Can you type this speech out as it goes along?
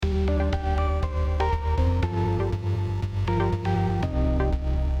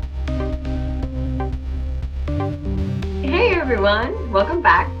everyone. Welcome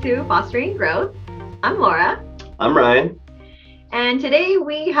back to Fostering Growth. I'm Laura. I'm Ryan. And today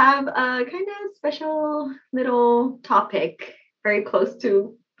we have a kind of special little topic very close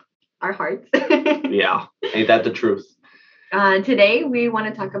to our hearts. Yeah, ain't that the truth? Today we want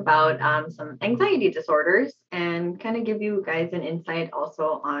to talk about some anxiety disorders and kind of give you guys an insight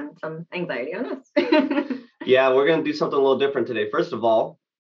also on some anxiety on us. Yeah, we're going to do something a little different today. First of all,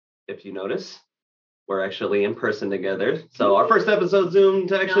 if you notice, we're actually in person together. So our first episode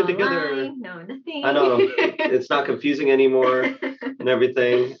Zoomed actually together. Lie, no, nothing. I know it's not confusing anymore and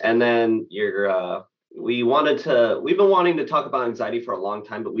everything. And then we've been wanting to talk about anxiety for a long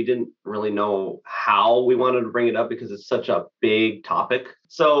time, but we didn't really know how we wanted to bring it up because it's such a big topic.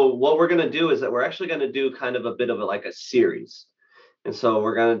 So what we're going to do is that we're actually going to do kind of a bit of a series. And so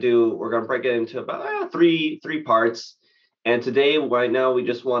we're going to break it into about three parts. And today, right now, we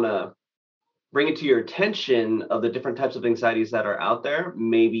just want to bring it to your attention of the different types of anxieties that are out there.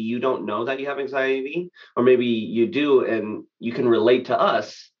 Maybe you don't know that you have anxiety, or maybe you do, and you can relate to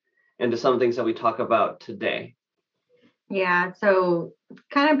us and to some things that we talk about today. Yeah, so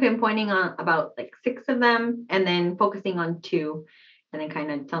kind of pinpointing on about like 6 of them and then focusing on 2 and then kind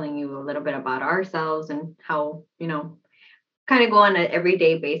of telling you a little bit about ourselves and how, kind of go on an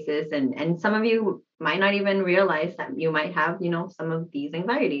everyday basis. And some of you might not even realize that you might have, some of these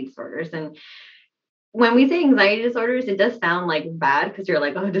anxiety disorders. And when we say anxiety disorders, it does sound like bad because you're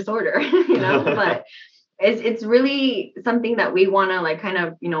like, oh, disorder, but it's really something that we want to like kind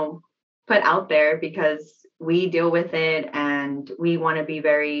of, put out there because we deal with it and we want to be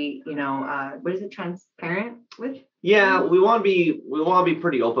very, what is it, transparent with? Yeah, we want to be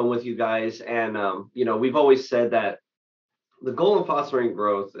pretty open with you guys. And, we've always said that the goal of fostering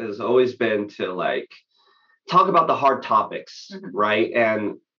growth has always been to like talk about the hard topics, right?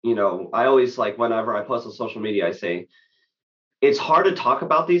 And, I always like whenever I post on social media, I say, it's hard to talk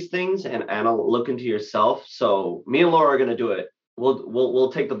about these things and look into yourself. So me and Laura are going to do it.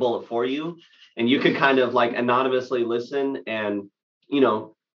 We'll take the bullet for you, and you can kind of like anonymously listen and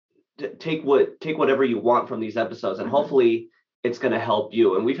take whatever you want from these episodes, and hopefully it's going to help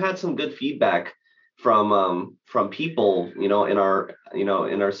you. And we've had some good feedback from people in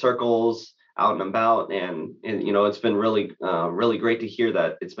our circles out and about, and it's been really great to hear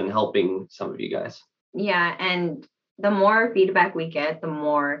that it's been helping some of you guys. Yeah, and the more feedback we get, the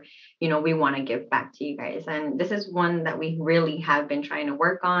more, we want to give back to you guys. And this is one that we really have been trying to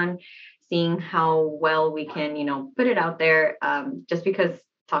work on, seeing how well we can, put it out there, just because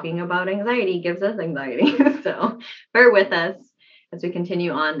talking about anxiety gives us anxiety. So bear with us as we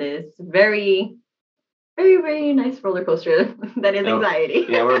continue on this very, very, very nice roller coaster that is anxiety.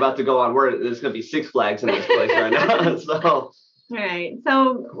 Yeah, we're about to go on. There's going to be 6 Flags in this place right now. So. All right.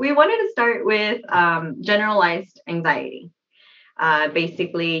 So we wanted to start with generalized anxiety.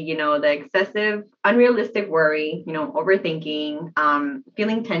 Basically, the excessive, unrealistic worry, overthinking,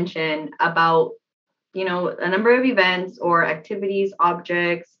 feeling tension about, a number of events or activities,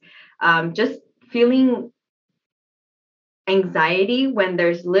 objects, just feeling anxiety when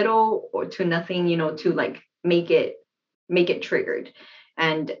there's little or to nothing, to like make it triggered.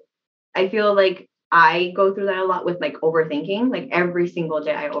 And I feel like I go through that a lot with like overthinking. Like every single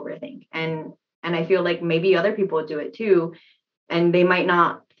day I overthink. And I feel like maybe other people do it too. And they might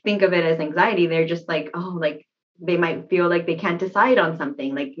not think of it as anxiety. They're just like, oh, like they might feel like they can't decide on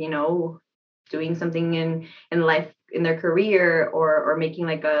something, like, doing something in life, in their career, or making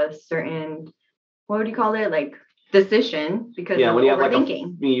like a certain, what would you call it? Like decision because of when you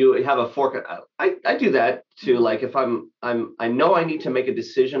overthinking. You have a fork. I do that too. Like if I know I need to make a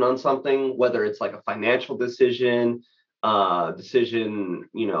decision on something, whether it's like a financial decision,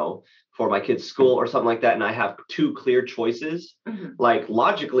 for my kid's school or something like that, and I have 2 clear choices. Like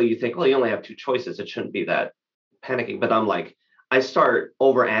logically, you think, well, you only have 2 choices. It shouldn't be that panicking. But I'm like, I start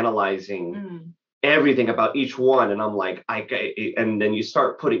over analyzing everything about each one, and I'm like, and then you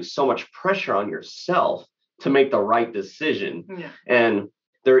start putting so much pressure on yourself to make the right decision. And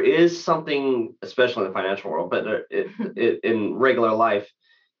there is something, especially in the financial world, but in regular life,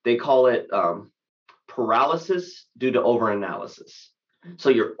 they call it paralysis due to overanalysis. So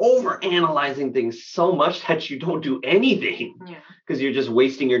you're overanalyzing things so much that you don't do anything because you're just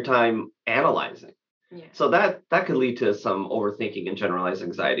wasting your time analyzing. Yeah. So that could lead to some overthinking and generalized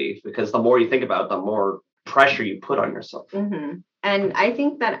anxiety, because the more you think about it, the more pressure you put on yourself. And I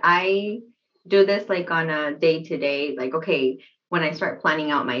think that I do this like on a day-to-day, like, okay, when I start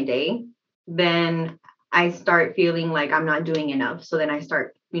planning out my day, then I start feeling like I'm not doing enough. So then I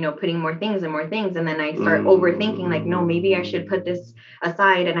start putting more things and more things. And then I start overthinking, like, no, maybe I should put this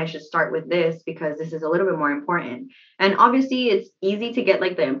aside and I should start with this because this is a little bit more important. And obviously it's easy to get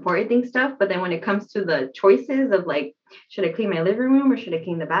like the important thing stuff. But then when it comes to the choices of like, should I clean my living room or should I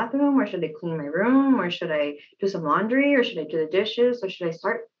clean the bathroom or should I clean my room or should I do some laundry or should I do the dishes or should I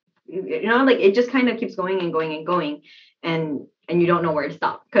start, like it just kind of keeps going and going and going. And you don't know where to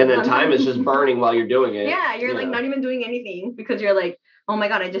stop. And then time is just burning while you're doing it. Yeah, you're like not even doing anything because you're like, oh my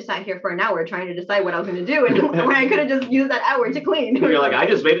God, I just sat here for an hour trying to decide what I was going to do. And when I could have just used that hour to clean. You're like, I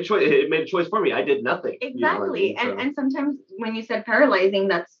just made a choice. It made a choice for me. I did nothing. Exactly. You know what I mean? And sometimes when you said paralyzing,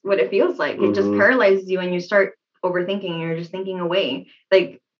 that's what it feels like. It just paralyzes you and you start overthinking and you're just thinking away.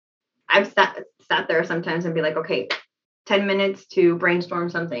 Like I've sat there sometimes and be like, okay, 10 minutes to brainstorm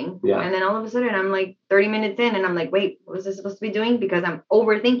something. Yeah. And then all of a sudden I'm like 30 minutes in and I'm like, wait, what was this supposed to be doing? Because I'm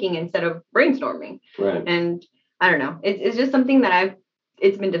overthinking instead of brainstorming. Right. And I don't know. It's just something that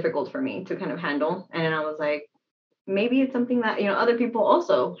it's been difficult for me to kind of handle. And then I was like, maybe it's something that, other people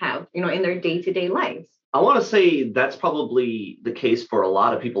also have, in their day-to-day lives. I want to say that's probably the case for a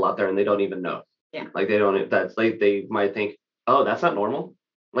lot of people out there and they don't even know. Yeah. Like they might think, oh, that's not normal.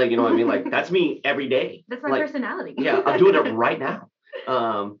 Like, you know what I mean? Like that's me every day. That's my personality. Yeah. I'm doing it right now.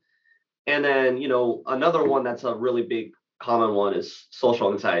 And then, another one that's a really big common one is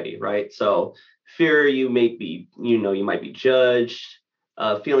social anxiety, right? So fear you might be judged,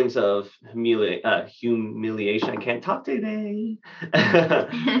 feelings of humiliation. I can't talk today.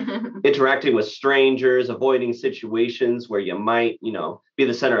 Interacting with strangers, avoiding situations where you might, be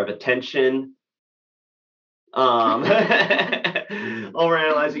the center of attention.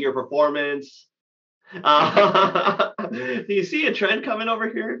 Overanalyzing your performance. Do you see a trend coming over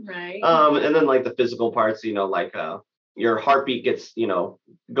here? Right. And then like the physical parts, your heartbeat gets,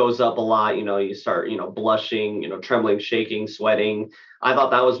 goes up a lot, you start, blushing, trembling, shaking, sweating. I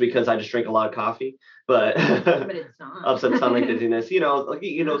thought that was because I just drink a lot of coffee, but it's not. Upset stomach, dizziness,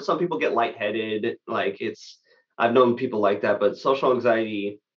 some people get lightheaded. I've known people like that, but social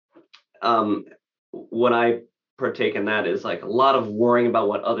anxiety, what I partake in that is like a lot of worrying about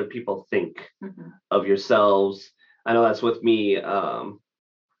what other people think of yourselves. I know that's with me, about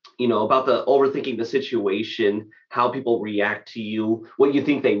the overthinking the situation, how people react to you, what you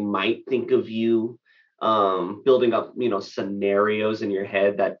think they might think of you, building up, scenarios in your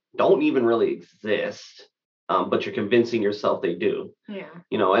head that don't even really exist, but you're convincing yourself they do. Yeah.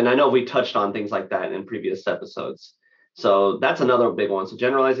 And I know we touched on things like that in previous episodes. So that's another big one. So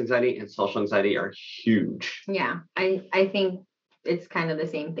generalized anxiety and social anxiety are huge. Yeah, I think it's kind of the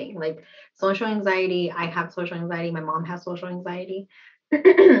same thing. Like social anxiety, I have social anxiety. My mom has social anxiety.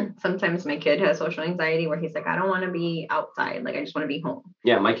 Sometimes my kid has social anxiety where he's like, I don't want to be outside. Like, I just want to be home.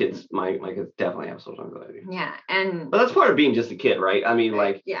 Yeah, my kids definitely have social anxiety. Yeah. But that's part of being just a kid, right? I mean,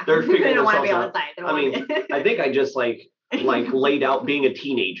 like, they're figuring they don't want to be out. outside. I think I just like laid out being a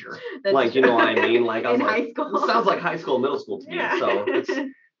teenager. That's true. You know what I mean? Like I was high school. It sounds like high school, middle school to me. Yeah. So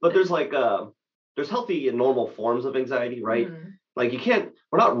but there's there's healthy and normal forms of anxiety, right? Like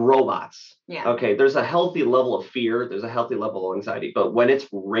we're not robots. Yeah. Okay. There's a healthy level of fear. There's a healthy level of anxiety. But when it's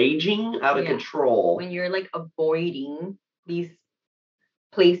raging out of control. When you're like avoiding these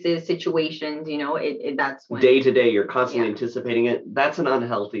places, situations, that's when day to day, you're constantly anticipating it. That's an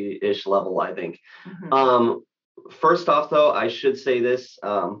unhealthy-ish level, I think. First off, though, I should say this.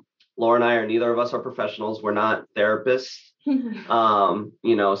 Laura and I neither of us are professionals. We're not therapists. So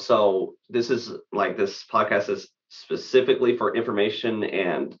this podcast is specifically for information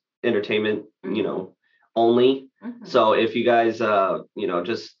and entertainment, only. So if you guys,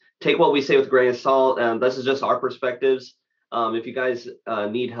 just take what we say with a grain of salt, and this is just our perspectives. If you guys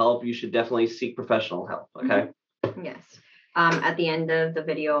need help, you should definitely seek professional help. Okay. Yes. At the end of the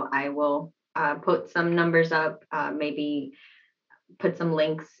video, I will put some numbers up, maybe put some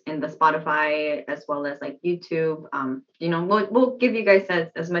links in the Spotify as well as like YouTube. We'll give you guys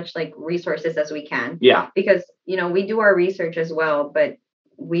as much like resources as we can. Yeah. Because, we do our research as well, but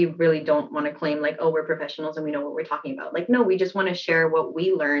we really don't want to claim like, oh, we're professionals and we know what we're talking about. Like, no, we just want to share what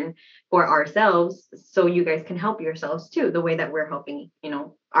we learn for ourselves so you guys can help yourselves too, the way that we're helping,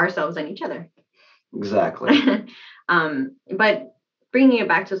 ourselves and each other. Exactly. But bringing it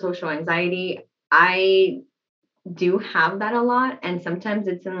back to social anxiety, I do have that a lot. And sometimes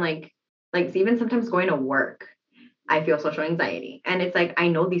it's in like even sometimes going to work, I feel social anxiety. And it's like, I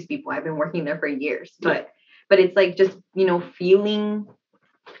know these people, I've been working there for years, but it's like just, feeling,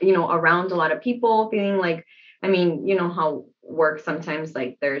 around a lot of people, feeling like, how work sometimes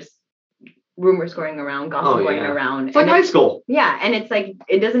like there's rumors going around, gossip going around. It's like high school. Yeah. And it's like,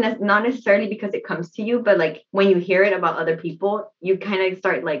 it doesn't, not necessarily because it comes to you, but like when you hear it about other people, you kind of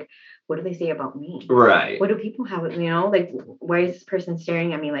start like, what do they say about me? Right. What do people have, like, why is this person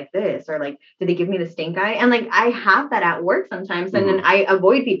staring at me like this? Or like, did they give me the stink eye? And like, I have that at work sometimes. And then I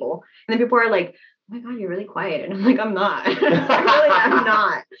avoid people. And then people are like, oh my God, you're really quiet. And I'm like, I'm not. I'm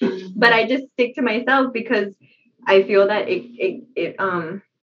not. But I just stick to myself because I feel that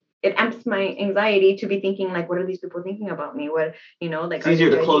it amps my anxiety to be thinking like, what are these people thinking about me? What, like, it's easier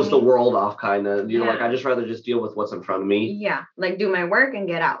to close the world off, kind of. Like, I just rather just deal with what's in front of me. Yeah, like do my work and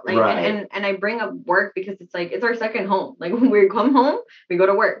get out. Like, right. and I bring up work because it's like it's our second home. Like when we come home, we go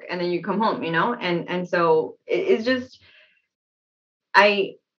to work, and then you come home, and so it's just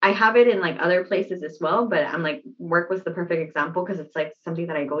I have it in like other places as well, but I'm like, work was the perfect example because it's like something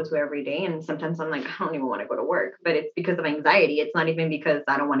that I go to every day. And sometimes I'm like, I don't even want to go to work, but it's because of anxiety. It's not even because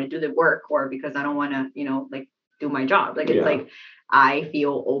I don't want to do the work or because I don't want to, like do my job. Like, it's like, I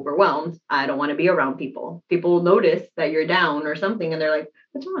feel overwhelmed. I don't want to be around people. People notice that you're down or something. And they're like,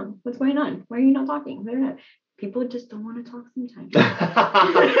 what's wrong? What's going on? Why are you not talking? People just don't want to talk sometimes.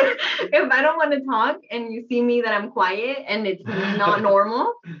 If I don't want to talk and you see me that I'm quiet and it's not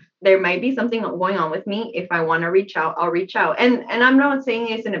normal, there might be something going on with me. If I want to reach out, I'll reach out. And I'm not saying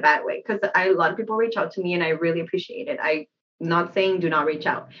it's in a bad way because a lot of people reach out to me and I really appreciate it. I'm not saying do not reach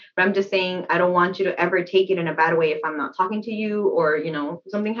out, but I'm just saying I don't want you to ever take it in a bad way if I'm not talking to you or,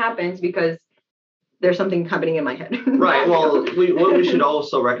 something happens because there's something happening in my head. Right. Well, what we should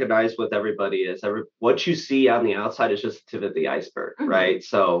also recognize with everybody is what you see on the outside is just the tip of the iceberg, right?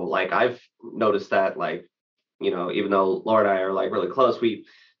 So like I've noticed that, like, even though Laura and I are like really close,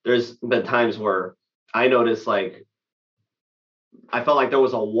 there's been times where I noticed like I felt like there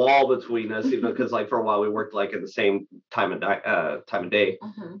was a wall between us, even because like for a while we worked like at the same time of day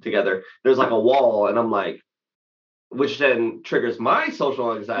together. There's like a wall, and I'm like, which then triggers my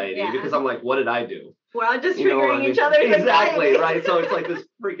social anxiety because I'm like, what did I do? We're all just triggering each other. Exactly, right? So it's like this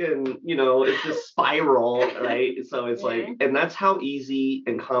freaking, it's this spiral, right? So it's like, and that's how easy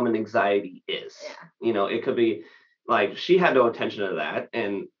and common anxiety is. Yeah. It could be like she had no intention of that,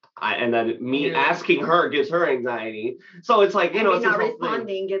 and then me asking her gives her anxiety. So it's like, it's not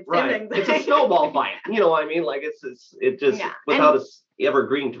responding gets right. It's a snowball fight. You know what I mean? Like it just without us ever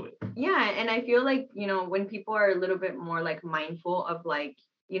agreeing to it. Yeah, and I feel like when people are a little bit more like mindful of like,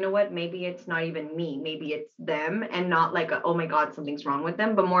 what, maybe it's not even me, maybe it's them, and not like oh my God, something's wrong with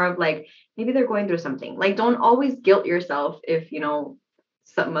them, but more of like maybe they're going through something. Like, don't always guilt yourself if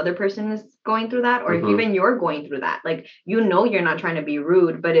some other person is going through that, or if even you're going through that. Like, you're not trying to be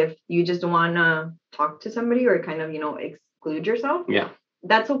rude, but if you just want to talk to somebody or kind of exclude yourself,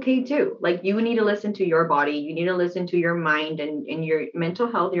 that's okay too. Like, you need to listen to your body, you need to listen to your mind and your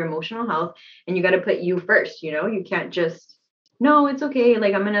mental health, your emotional health, and you got to put you first. You can't just, no, it's okay,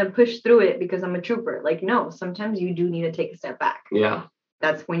 like I'm gonna push through it because I'm a trooper. Like, no, sometimes you do need to take a step back.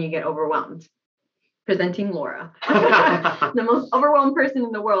 That's when you get overwhelmed. Presenting Laura, the most overwhelmed person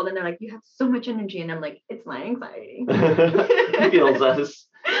in the world, and they're like, you have so much energy, and I'm like, it's my anxiety. Feels us.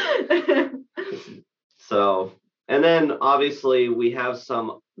 So, and then obviously we have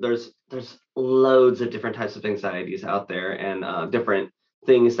there's loads of different types of anxieties out there, and different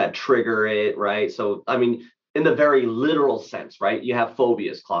things that trigger it, right? So I mean, in the very literal sense, right, you have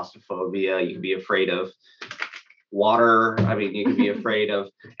phobias, claustrophobia, you can be afraid of water. I mean, you can be afraid of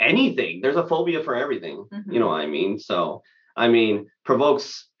anything. There's a phobia for everything. You know what I mean? So, I mean,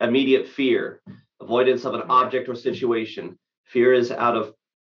 provokes immediate fear, avoidance of an object or situation. Fear is out of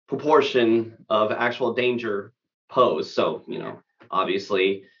proportion of actual danger posed. So,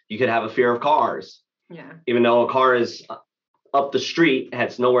 obviously you could have a fear of cars. Yeah. Even though a car is up the street,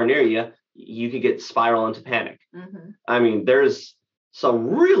 it's nowhere near you, you could get spiral into panic. I mean, there's some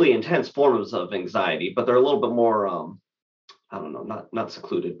really intense forms of anxiety, but they're a little bit more, I don't know, not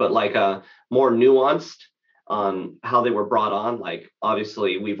secluded, but like more nuanced on how they were brought on. Like,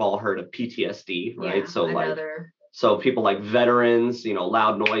 obviously, we've all heard of PTSD, right? So people like veterans,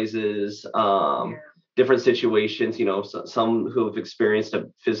 loud noises, different situations, some who have experienced a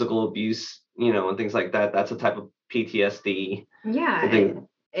physical abuse, and things like that. That's a type of PTSD. Yeah.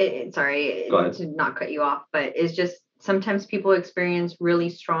 Sorry to not cut you off, but it's just sometimes people experience really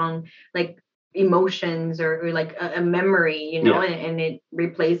strong like emotions or like a memory, and it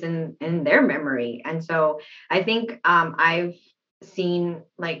replays in their memory. And so I think I've seen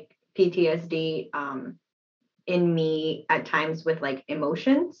like PTSD in me at times with like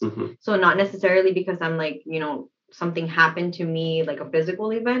emotions. So not necessarily because I'm like, something happened to me, like a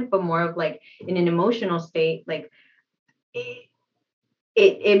physical event, but more of like in an emotional state, like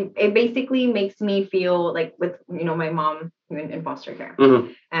it basically makes me feel like with my mom in foster care,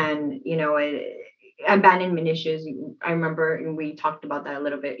 and abandonment issues. I remember we talked about that a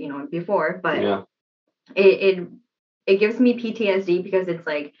little bit before, but Yeah. it gives me PTSD because it's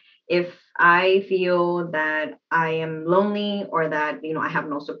like if I feel that I am lonely or that I have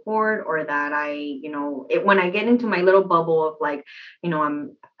no support or that when I get into my little bubble of like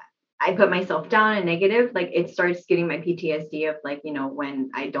I put myself down and negative, like it starts getting my PTSD of like,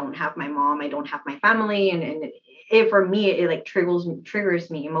 when I don't have my mom, I don't have my family. And it for me, it like triggers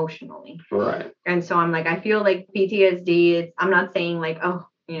me emotionally. Right. And so I'm like, I feel like PTSD, I'm not saying like, oh,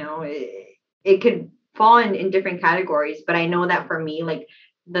 it could fall in different categories, but I know that for me, like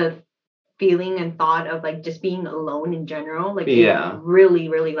the feeling and thought of like just being alone in general, like it really,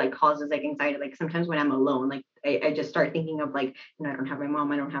 really like causes like anxiety. Like sometimes when I'm alone, like I just start thinking of like, I don't have my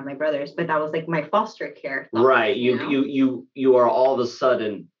mom, I don't have my brothers, but that was like my foster care thoughts, right. You are all of a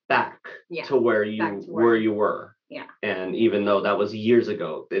sudden back to where where you were. Yeah. And even though that was years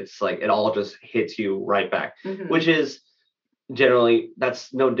ago, it's like it all just hits you right back, which is generally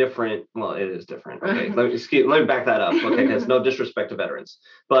that's no different. Well, it is different. Okay, let me back that up. Okay, because no disrespect to veterans,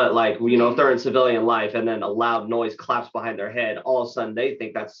 but like if they're in civilian life and then a loud noise claps behind their head, all of a sudden they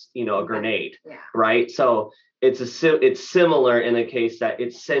think that's a grenade, right? So it's similar in the case that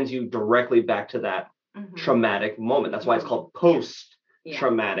it sends you directly back to that traumatic moment. That's why it's called post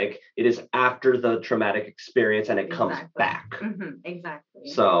traumatic. It is after the traumatic experience and it comes back. Exactly.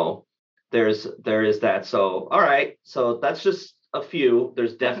 So there is that. So all right, so that's just a few.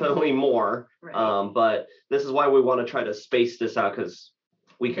 There's definitely more, but this is why we want to try to space this out, because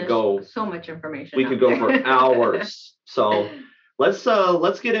There's go so much information. We could go for hours. So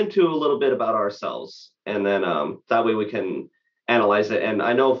let's get into a little bit about ourselves, and then that way we can analyze it. And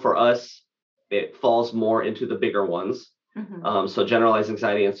I know for us it falls more into the bigger ones. So generalized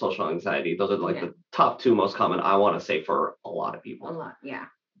anxiety and social anxiety, those are like the top two most common, I want to say, for a lot of people. A lot, yeah.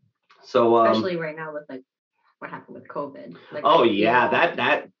 So especially right now with like what happened with COVID. Like,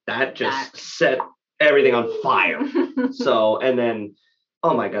 that just set everything on fire. So, and then,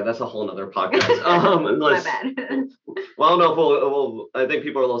 oh my God, that's a whole nother podcast. My bad. Well, no, we'll, I think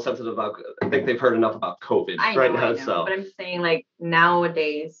people are a little sensitive about. I think they've heard enough about COVID now. So, but I'm saying like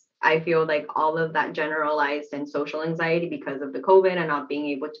nowadays, I feel like all of that generalized and social anxiety because of the COVID and not being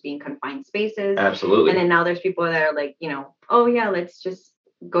able to be in confined spaces. Absolutely. And then now there's people that are like, oh yeah, let's just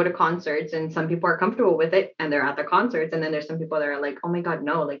go to concerts, and some people are comfortable with it and they're at the concerts, and then there's some people that are like, oh my God,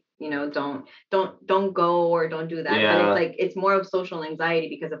 no, like don't go or don't do that. But it's like it's more of social anxiety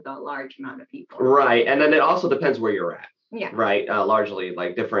because of the large amount of people, right? And then it also depends where you're at. Yeah. Right. Largely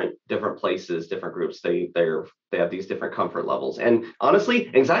like different places, different groups, they have these different comfort levels. And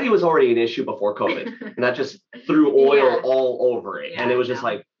honestly, anxiety was already an issue before COVID, and that just threw oil all over it. And it was just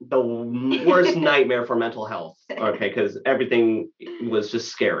like the worst nightmare for mental health. Okay, because everything was just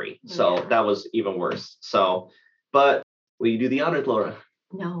scary. So that was even worse. So, but will you do the honors, Laura?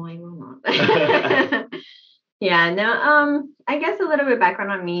 No, I will not. I guess a little bit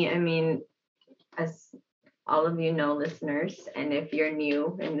background on me. I mean, as all of listeners, and if you're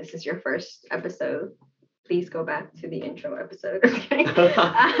new and this is your first episode, please go back to the intro episode. Okay?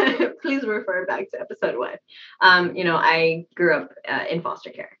 Please refer back to episode 1. I grew up in foster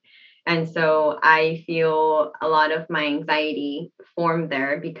care, and so I feel a lot of my anxiety formed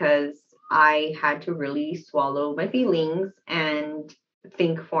there because I had to really swallow my feelings and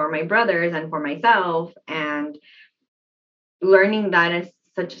think for my brothers and for myself, and learning that at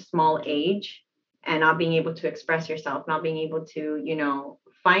such a small age and not being able to express yourself, not being able to,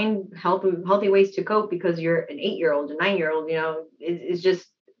 find healthy ways to cope because you're an 8-year-old, a 9-year-old, it's just,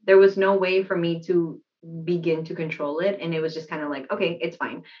 there was no way for me to begin to control it. And it was just kind of like, okay, it's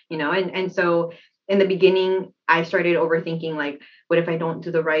fine, and so in the beginning, I started overthinking, like, what if I don't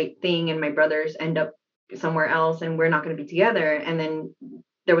do the right thing and my brothers end up somewhere else and we're not going to be together? And then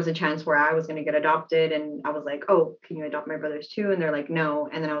there was a chance where I was going to get adopted, and I was like, oh, can you adopt my brothers too? And they're like, no.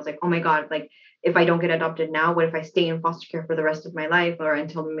 And then I was like, oh my God, like, if I don't get adopted now, what if I stay in foster care for the rest of my life or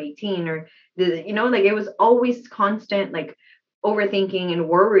until I'm 18? Or, like it was always constant, like overthinking and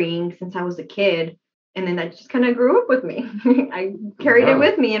worrying since I was a kid. And then that just kind of grew up with me. I carried it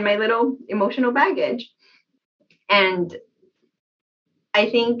with me in my little emotional baggage. And I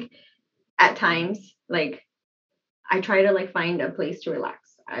think at times, like, I try to like find a place to relax.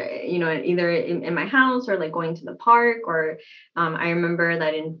 Either in my house or like going to the park, or I remember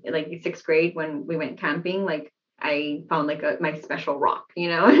that in like 6th grade when we went camping, like I found like my special rock,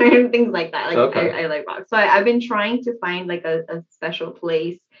 and things like that. Like I like rocks. So I've been trying to find like a special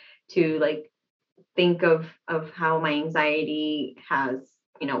place to like think of how my anxiety has,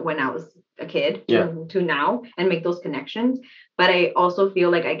 when I was a kid to now, and make those connections. But I also feel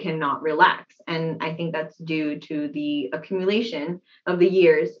like I cannot relax. And I think that's due to the accumulation of the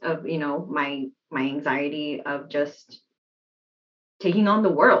years of, my anxiety of just taking on the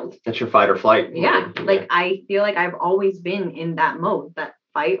world. That's your fight or flight. Yeah. Like I feel like I've always been in that mode, that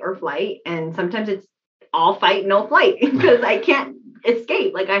fight or flight. And sometimes it's all fight, no flight, because I can't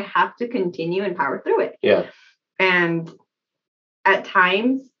escape. Like I have to continue and power through it. Yeah. And at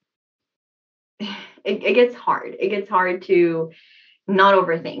times it gets hard. It gets hard to not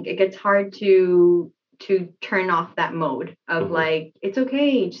overthink. It gets hard to turn off that mode of like, it's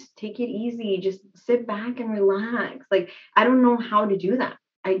okay, just take it easy, just sit back and relax. Like I don't know how to do that.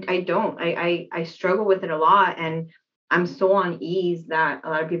 I struggle with it a lot, and I'm so on ease that a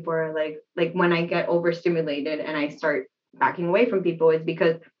lot of people are like when I get overstimulated and I start backing away from people, is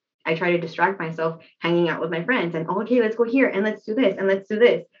because I try to distract myself hanging out with my friends and okay, let's go here and let's do this and let's do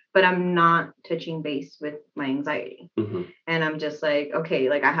this. But I'm not touching base with my anxiety. And I'm just like, okay,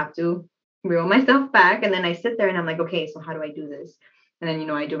 like I have to reel myself back. And then I sit there and I'm like, okay, so how do I do this? And then,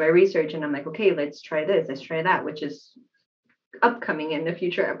 I do my research and I'm like, okay, let's try this, let's try that, which is upcoming in the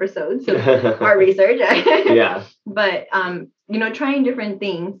future episodes of our research. Yeah. But, trying different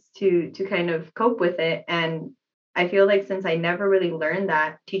things to kind of cope with it. And I feel like since I never really learned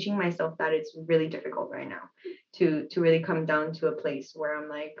that, teaching myself that, it's really difficult right now to really come down to a place where I'm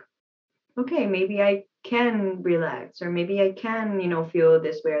like, okay, maybe I can relax, or maybe I can, feel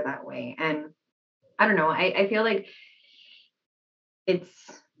this way or that way. And I don't know. I feel like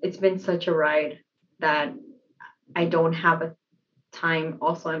it's been such a ride that I don't have a time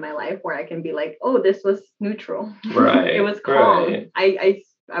also in my life where I can be like, oh, this was neutral. Right. It was calm. Right.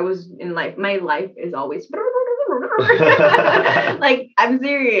 I was in life. My life is always like, I'm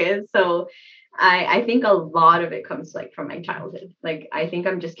serious. So I think a lot of it comes like from my childhood. Like I think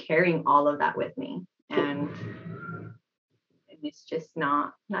I'm just carrying all of that with me, and it's just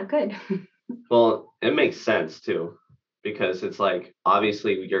not good. Well, it makes sense too, because it's like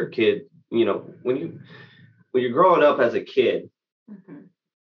obviously your kid, when you're growing up as a kid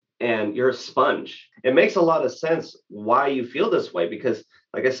and you're a sponge, it makes a lot of sense why you feel this way, because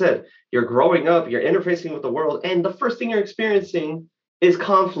like I said, you're growing up, you're interfacing with the world, and the first thing you're experiencing is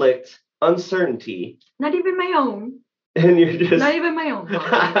conflict, uncertainty. Not even my own. And you're just not even my own.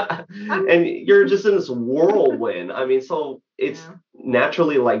 And you're just in this whirlwind. I mean, so it's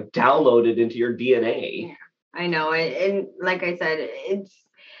naturally like downloaded into your DNA. Yeah, I know. And like I said,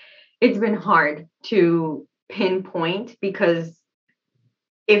 it's been hard to pinpoint, because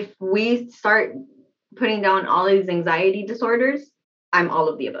if we start putting down all these anxiety disorders, I'm all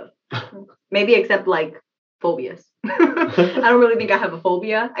of the above. Maybe except like phobias. I don't really think I have a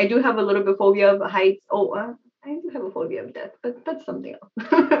phobia. I do have a little bit phobia of heights. I do have a phobia of death, but that's something else.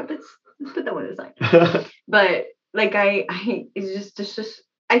 let's put that one aside. But like it's just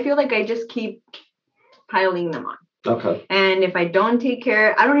I feel like I just keep piling them on. Okay. And if I don't take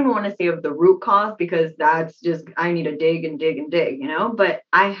care, I don't even want to say of the root cause, because that's just, I need to dig and dig and dig, but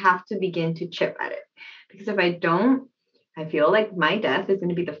I have to begin to chip at it, because if I don't, I feel like my death is going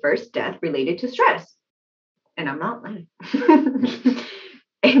to be the first death related to stress. And I'm not lying.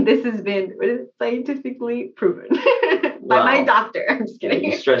 And this has been scientifically proven by my doctor. I'm just kidding.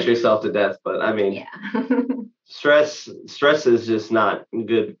 You stress yourself to death, but I mean, stress is just not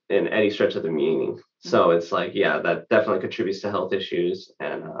good in any stretch of the meaning. So it's like, yeah, that definitely contributes to health issues,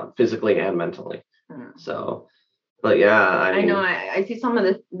 and physically and mentally. So, but yeah, I know I see some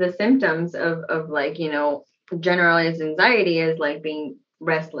of the symptoms of like, generalized anxiety is like being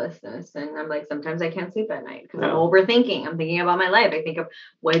restlessness. And I'm like, sometimes I can't sleep at night because I'm overthinking. I'm thinking about my life. I think of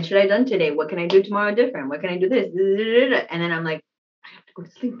what should I done today? What can I do tomorrow different? What can I do this? And then I'm like, I have to go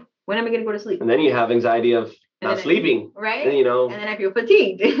to sleep. When am I going to go to sleep? And then you have anxiety of not sleeping, right? And, and then I feel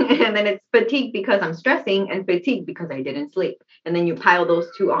fatigued, and then it's fatigue because I'm stressing, and fatigue because I didn't sleep. And then you pile those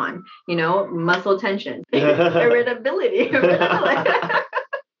two on, muscle tension, irritability,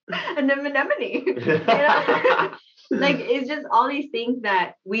 anemone. Like it's just all these things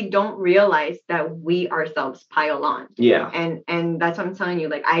that we don't realize that we ourselves pile on. Yeah. And that's what I'm telling you.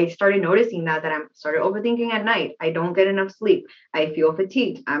 Like I started noticing that I started overthinking at night. I don't get enough sleep. I feel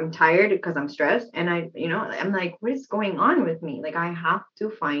fatigued. I'm tired because I'm stressed. And I'm like, what is going on with me? Like I have to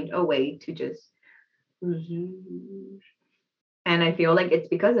find a way to just. And I feel like it's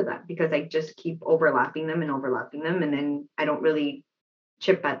because of that, because I just keep overlapping them. And then I don't really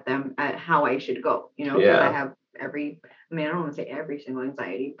chip at them at how I should go, because I have I don't want to say every single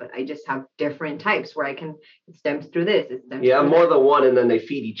anxiety, but I just have different types where it stems through this. It stems through more than one, and then they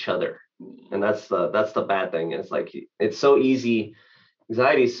feed each other. And that's the bad thing. It's like it's so easy.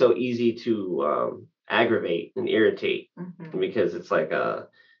 Anxiety is so easy to aggravate and irritate because it's like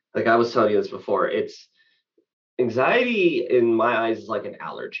I was telling you this before. It's anxiety in my eyes is like an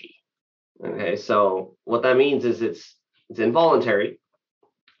allergy. Okay, so what that means is it's involuntary.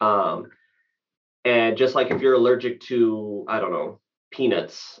 Um, and just like if you're allergic to, I don't know,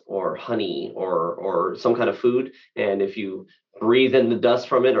 peanuts or honey or some kind of food, and if you breathe in the dust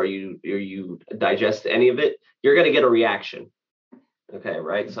from it or you digest any of it, you're gonna get a reaction. Okay,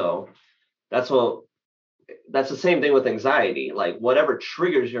 right? So that's what that's the same thing with anxiety. Like whatever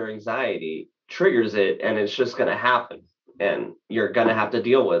triggers your anxiety triggers it, and it's just gonna happen, and you're gonna have to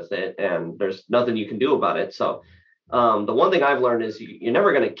deal with it, and there's nothing you can do about it. So the one thing I've learned is you're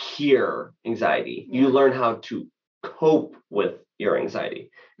never going to cure anxiety. You learn how to cope with your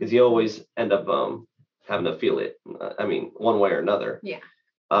anxiety because you always end up having to feel it. I mean, one way or another. Yeah.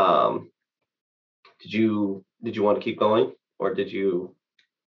 Did you want to keep going, or did you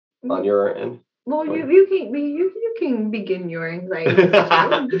on your end? Well, you can begin your anxiety.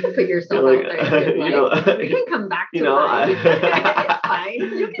 You can put yourself out there. You can come back to life.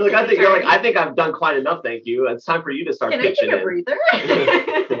 It's fine. I think I've done quite enough. Thank you. It's time for you to start pitching. Can I take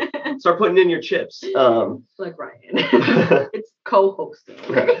a breather? Start putting in your chips. Like Ryan. It's co-hosting.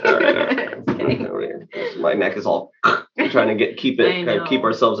 All right. My neck is all trying to keep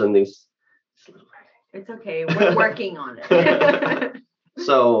ourselves in these. It's okay. We're working on it.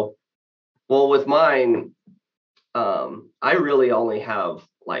 So, well, with mine, I really only have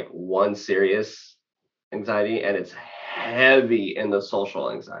like one serious anxiety, and it's heavy in the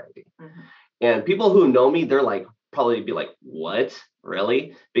social anxiety. And people who know me, they're like, probably be like, what?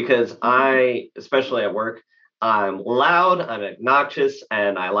 Really? Because especially at work, I'm loud, I'm obnoxious,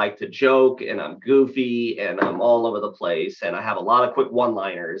 and I like to joke, and I'm goofy, and I'm all over the place, and I have a lot of quick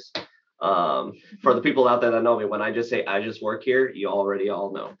one-liners. For the people out there that know me, when I just say I just work here, you already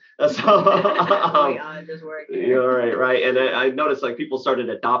all know. So I just work here. You're right. And I noticed like people started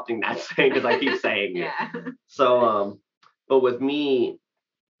adopting that saying because I keep saying it. So but with me,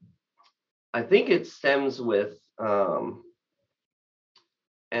 I think it stems with and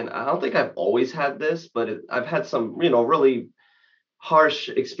I don't think I've always had this, but I've had some, really harsh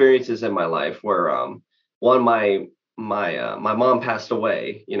experiences in my life where one my mom passed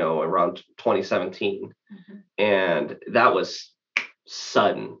away, around 2017, and that was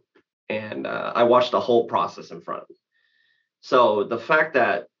sudden, and I watched the whole process in front of me. So the fact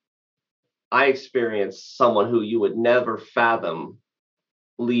that I experienced someone who you would never fathom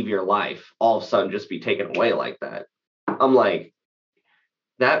leave your life all of a sudden just be taken away like that, I'm like,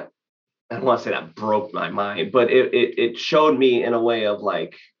 that, I don't want to say that broke my mind, but it showed me in a way of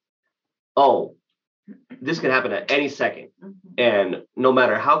like, oh, this can happen at any second. And no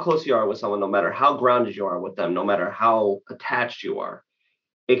matter how close you are with someone, no matter how grounded you are with them, no matter how attached you are,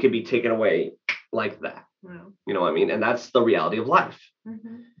 it could be taken away like that. Wow. You know what I mean? And that's the reality of life.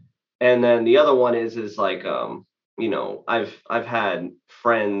 And then the other one is like, I've had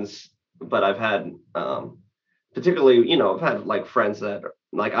friends, but I've had particularly, I've had like friends that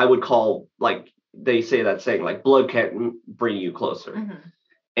like I would call, like they say that saying, like blood can't bring you closer.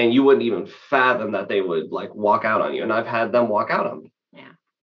 And you wouldn't even fathom that they would like walk out on you. And I've had them walk out on me. Yeah.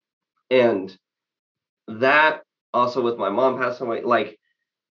 And that also with my mom passing away, like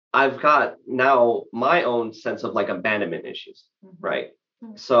I've got now my own sense of like abandonment issues, right?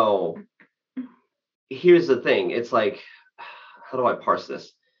 So here's the thing. It's like, how do I parse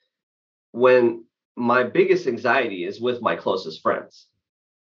this? When my biggest anxiety is with my closest friends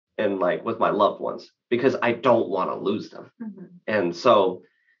and like with my loved ones, because I don't want to lose them. And so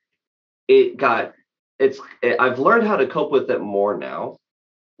I've learned how to cope with it more now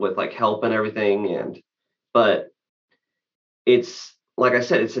with like help and everything. But it's, like I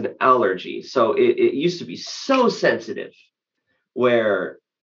said, it's an allergy. So it used to be so sensitive where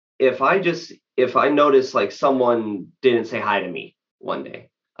if I notice like someone didn't say hi to me one day,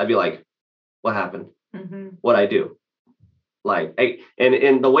 I'd be like, what happened? What'd I do? Like,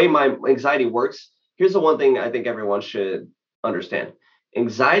 and the way my anxiety works, here's the one thing I think everyone should understand.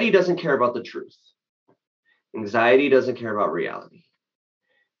 Anxiety doesn't care about the truth. Anxiety doesn't care about reality.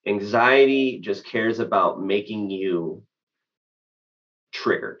 Anxiety just cares about making you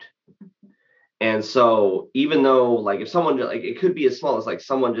triggered. And so even though like if someone, like it could be as small as like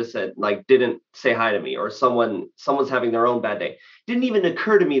someone just said like didn't say hi to me, or someone's having their own bad day, didn't even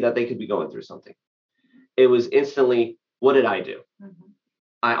occur to me that they could be going through something. It was instantly, what did I do?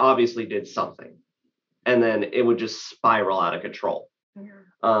 I obviously did something. And then it would just spiral out of control.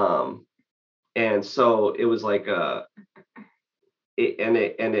 And so it was like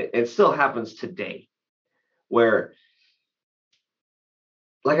it still happens today, where,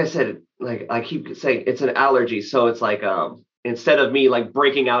 like I said, like I keep saying, it's an allergy. So it's like, instead of me like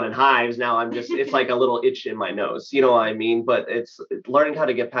breaking out in hives, now it's like a little itch in my nose. You know what I mean? But it's learning how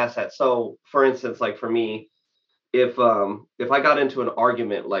to get past that. So for instance, like for me, if I got into an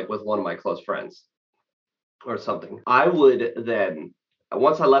argument like with one of my close friends or something, I would then,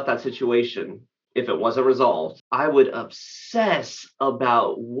 once I left that situation, if it wasn't resolved, I would obsess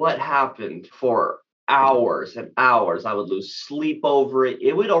about what happened for hours and hours. I would lose sleep over it.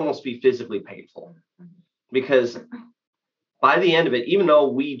 It would almost be physically painful, because by the end of it, even though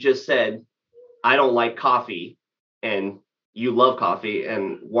we just said, I don't like coffee and you love coffee,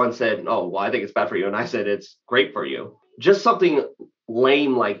 and one said, oh, well, I think it's bad for you, and I said it's great for you. Just something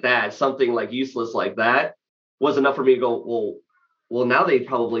lame like that, something like useless like that, was enough for me to go, well, now they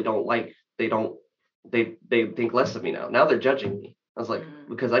probably don't like, they think less of me now. Now they're judging me. I was like,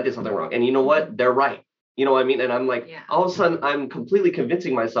 because I did something wrong. And you know what? They're right. You know what I mean? And I'm like, all of a sudden, I'm completely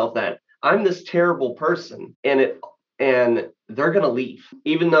convincing myself that I'm this terrible person, and they're gonna leave,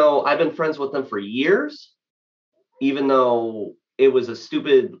 even though I've been friends with them for years, even though it was a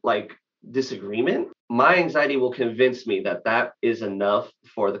stupid like disagreement. My anxiety will convince me that that is enough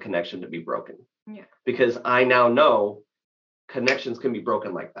for the connection to be broken. Yeah. Because I now know connections can be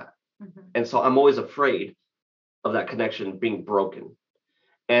broken like that. And so I'm always afraid of that connection being broken.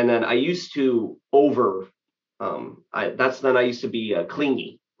 And then I used to I used to be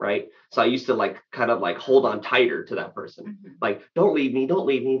clingy, right? So I used to like kind of like hold on tighter to that person. Like, don't leave me, don't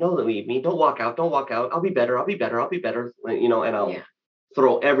leave me, don't leave me, don't walk out, don't walk out. I'll be better, I'll be better, I'll be better, you know, and I'll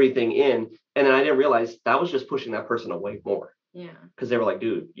throw everything in. And then I didn't realize that was just pushing that person away more. Yeah. Because they were like,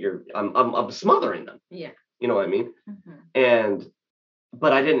 dude, I'm smothering them. Yeah. You know what I mean?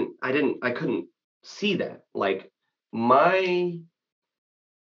 But I couldn't see that. Like, my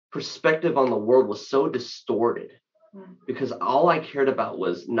perspective on the world was so distorted, because all I cared about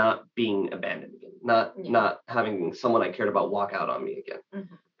was not being abandoned again, not having someone I cared about walk out on me again.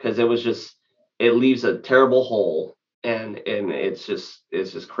 Because it leaves a terrible hole, and it's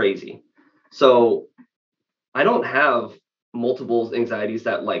just crazy. So I don't have multiple anxieties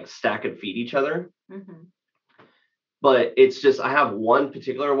that like stack and feed each other. But it's just, I have one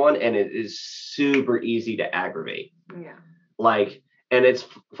particular one, and it is super easy to aggravate. Yeah. Like, and it's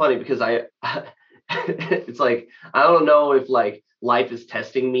funny because it's like, I don't know if like life is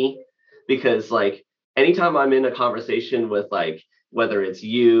testing me, because like anytime I'm in a conversation with like, whether it's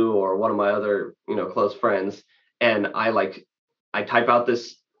you or one of my other, close friends, and I type out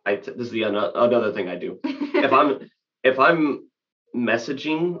this is another thing I do. if I'm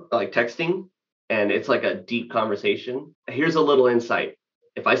messaging, like texting, and it's like a deep conversation, here's a little insight.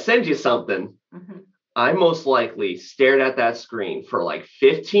 If I send you something, I most likely stared at that screen for like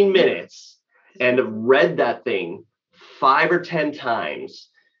 15 minutes and read that thing 5 or 10 times,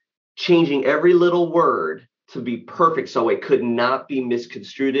 changing every little word to be perfect so it could not be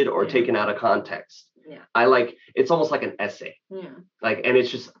misconstrued or taken out of context. Yeah. It's almost like an essay. Yeah. Like, and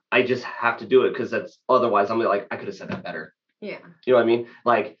I just have to do it, because otherwise I'm like, I could have said that better. Yeah. You know what I mean?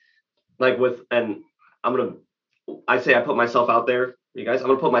 I say I put myself out there, you guys, I'm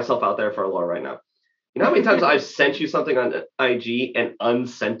going to put myself out there for Laura right now. You know how many times I've sent you something on IG and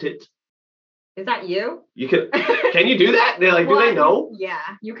unsent it? Is that you? Can you do that? They're like, do they know? Yeah,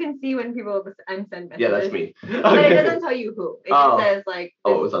 you can see when people unsend messages. Yeah, that's me. But it doesn't tell you who. It just says like,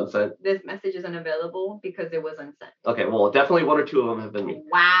 it was unsent. This message is unavailable because it was unsent. Okay, well, definitely 1 or 2 of them have been me.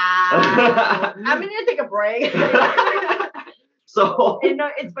 Wow. I'm going to take a break. So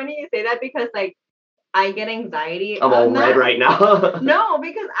it's funny you say that, because like I get anxiety. I'm all red right now. No,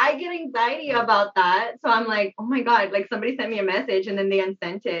 because I get anxiety about that. So I'm like, oh my God, like somebody sent me a message and then they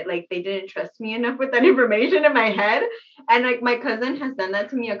unsent it. Like they didn't trust me enough with that information in my head. And like my cousin has done that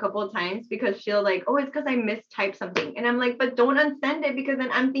to me a couple of times, because she'll like, oh, it's because I mistyped something. And I'm like, but don't unsend it, because then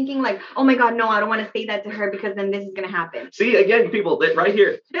I'm thinking like, oh my God, no, I don't want to say that to her, because then this is going to happen. See, again, people, right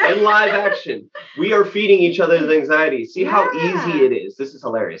here in live action, we are feeding each other's anxiety. See how easy it is. This is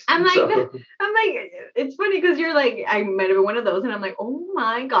hilarious. I'm like, it's funny because you're like, I might have been one of those, and I'm like, oh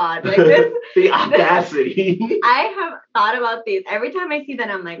my God, like this. The audacity. I have thought about this every time I see that.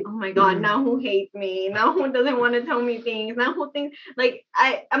 I'm like, oh my God, now who hates me? Now who doesn't want to tell me things? Now who thinks like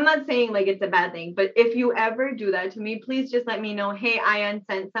I'm not saying like it's a bad thing, but if you ever do that to me, please just let me know. Hey, I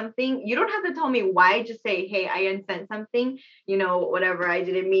unsent something. You don't have to tell me why. Just say, hey, I unsent something. Whatever. I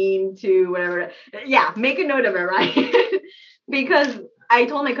didn't mean to. Whatever. Yeah, make a note of it, right? Because I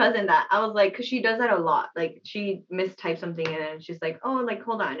told my cousin that. I was like, because she does that a lot. Like she mistypes something and then she's like, oh, like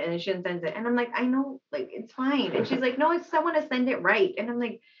hold on, and then she sends it. And I'm like, I know, like it's fine. And she's like, no, it's I want to send it right. And I'm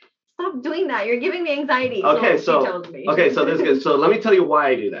like, stop doing that. You're giving me anxiety. Okay, so she tells me. Okay, so this is good. So let me tell you why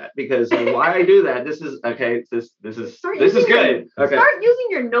I do that. Because why I do that, this is okay. This is good. Okay. Start using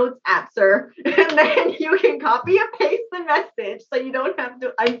your notes app, sir. And then you can copy and paste the message so you don't have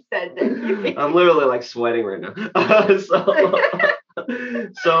to unsend it. I'm literally like sweating right now.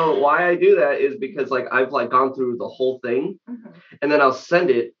 So why I do that is because like I've like gone through the whole thing and then I'll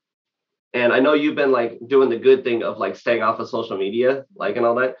send it. And I know you've been like doing the good thing of like staying off of social media, like and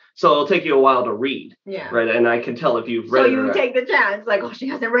all that. So it'll take you a while to read. Yeah. Right. And I can tell if you've read it. So you take the chance, like, oh, she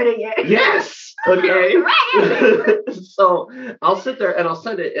hasn't read it yet. Yes. Okay. So I'll sit there and I'll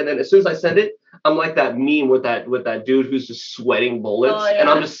send it. And then as soon as I send it, I'm like that meme with that dude who's just sweating bullets. And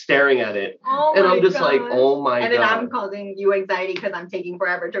I'm just staring at it. Oh and I'm just like, oh my God. And then I'm causing you anxiety because I'm taking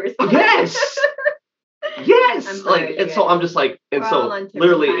forever to respond. Yes. Yes, like, and so I'm just like, and so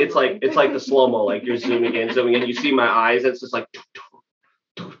literally it's like the slow-mo, like you're zooming in, you see my eyes, and it's just like,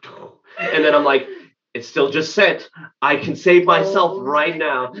 and then I'm like, it's still just sent. I can save myself right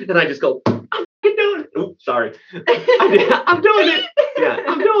now. And I just go, I'm doing it. Oops, sorry. I'm doing it. Yeah,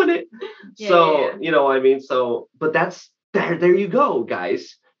 I'm doing it. So, you know what I mean? So, but that's, there you go,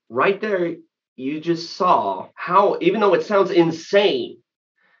 guys. Right there, you just saw how, even though it sounds insane,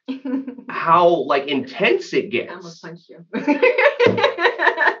 how like intense it gets. I almost punched you.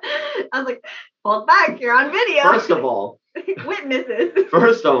 I was like, hold back, you're on video. First of all, witnesses.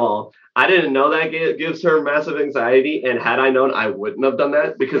 First of all, I didn't know that gives her massive anxiety, and had I known, I wouldn't have done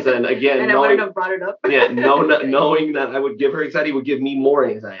that, because then again, and I wouldn't have brought it up. Knowing that I would give her anxiety would give me more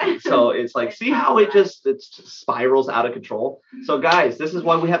anxiety. So it's like, see how it just spirals out of control. So guys, this is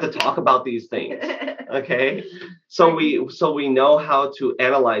why we have to talk about these things. Okay, so we know how to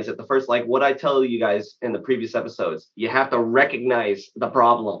analyze it. The first, like what I tell you guys in the previous episodes, you have to recognize the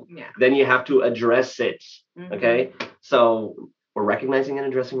problem. Yeah. Then you have to address it. Okay, so we're recognizing and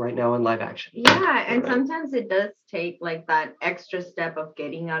addressing right now in live action. Yeah, and sometimes it does take like that extra step of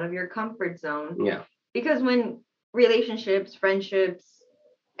getting out of your comfort zone. Yeah. Because when relationships, friendships,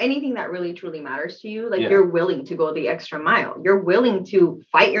 anything that really truly matters to you, like you're willing to go the extra mile. You're willing to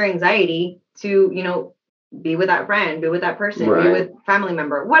fight your anxiety to, you know, be with that friend, be with that person, be with family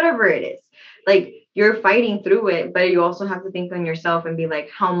member, whatever it is. Like you're fighting through it, but you also have to think on yourself and be like,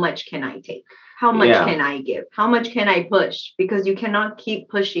 how much can I take? How much can I give? How much can I push? Because you cannot keep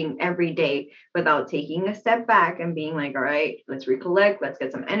pushing every day without taking a step back and being like, all right, let's recollect, let's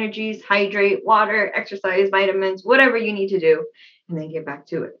get some energies, hydrate, water, exercise, vitamins, whatever you need to do, and then get back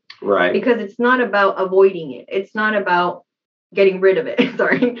to it. Right. Because it's not about avoiding it. It's not about getting rid of it.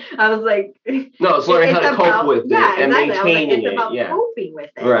 Sorry. I was like, no, it's learning how to cope with it and maintaining it's about coping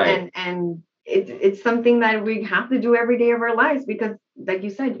with it. Right. And it's something that we have to do every day of our lives, because like you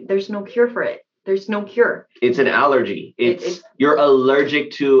said, there's no cure for it. There's no cure. It's an allergy. It's you're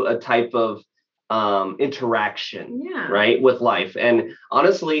allergic to a type of interaction, right, with life. And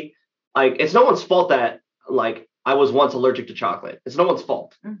honestly, like it's no one's fault that like I was once allergic to chocolate. It's no one's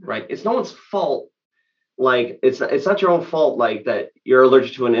fault, right? It's no one's fault. Like it's not your own fault, like that you're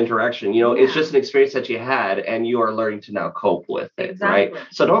allergic to an interaction. You know, it's just an experience that you had, and you are learning to now cope with it, right?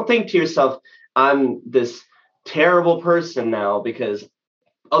 So don't think to yourself, I'm this terrible person now because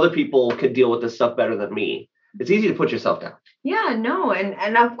other people could deal with this stuff better than me. It's easy to put yourself down. Yeah, no.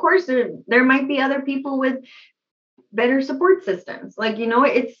 And of course there might be other people with better support systems. Like, you know,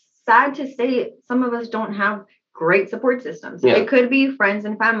 it's sad to say some of us don't have great support systems. It could be friends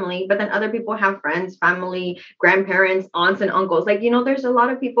and family, but then other people have friends, family, grandparents, aunts and uncles. Like, you know, there's a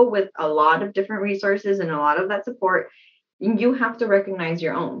lot of people with a lot of different resources and a lot of that support. You have to recognize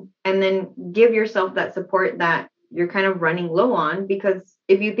your own and then give yourself that support that you're kind of running low on, because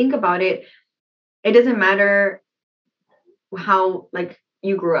if you think about it, it doesn't matter how like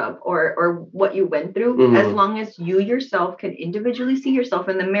you grew up or what you went through, as long as you yourself can individually see yourself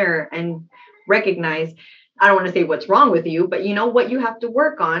in the mirror and recognize, I don't want to say what's wrong with you, but you know what you have to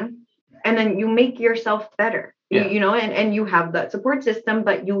work on, and then you make yourself better, you know, and you have that support system,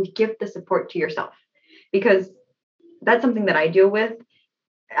 but you give the support to yourself, because that's something that I deal with.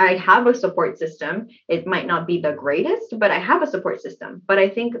 I have a support system. It might not be the greatest, but I have a support system. But I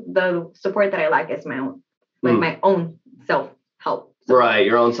think the support that I lack is my own, like my own self-help. Right.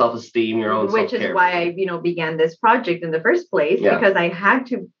 Your own self-esteem, your own self-care. Which is why I, you know, began this project in the first place, because I had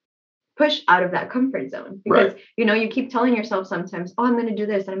to push out of that comfort zone, because, you know, you keep telling yourself sometimes, oh, I'm going to do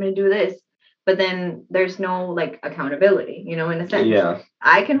this and I'm going to do this. But then there's no like accountability, you know, in a sense.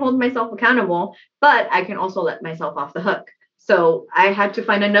 I can hold myself accountable, but I can also let myself off the hook. So I had to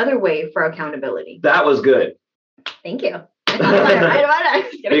find another way for accountability. That was good. Thank you. I thought about it right about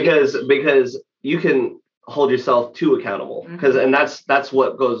it. because you can hold yourself too accountable, and that's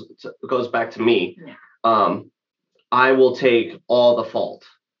what goes back to me. Yeah. I will take all the fault.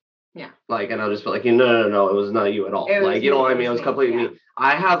 Yeah. Like, and I'll just be like, no, it was not you at all. Like, you know what I mean? It was completely me.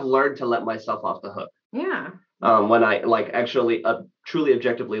 I have learned to let myself off the hook. Yeah. When I like actually truly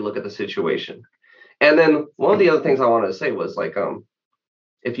objectively look at the situation. And then one of the other things I wanted to say was like,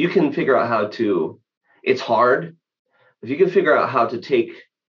 if you can figure out how to, it's hard. If you can figure out how to take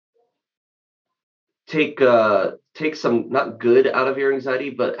some not good out of your anxiety,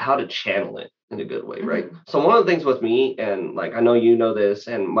 but how to channel it in a good way, right? So one of the things with me, and like I know you know this,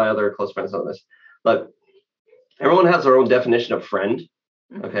 and my other close friends know this, but everyone has their own definition of friend,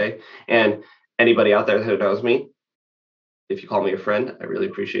 okay? And anybody out there who knows me, if you call me a friend, I really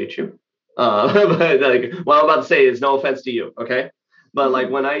appreciate you. But like what I'm about to say is no offense to you, okay? But like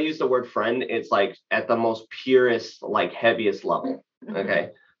when I use the word friend, it's like at the most purest, like heaviest level,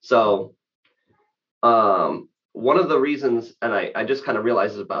 okay? So one of the reasons, and I just kind of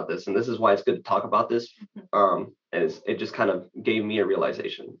realized about this, and this is why it's good to talk about this, is it just kind of gave me a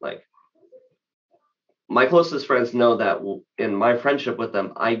realization. Like my closest friends know that in my friendship with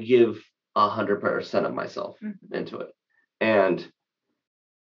them, I give 100% of myself into it. And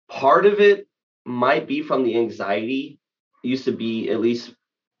part of it might be from the anxiety. Used to be at least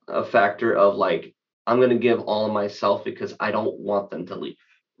a factor of like, I'm going to give all of myself because I don't want them to leave.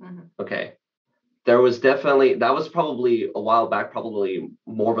 Okay. There was definitely, that was probably a while back, probably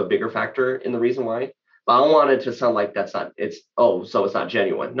more of a bigger factor in the reason why. But I don't want it to sound like that's not, so it's not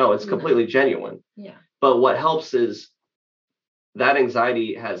genuine. No, it's completely genuine. Yeah. But what helps is that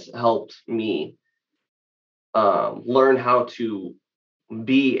anxiety has helped me learn how to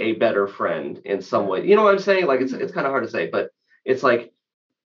be a better friend in some way. You know what I'm saying? Like it's kind of hard to say, but it's like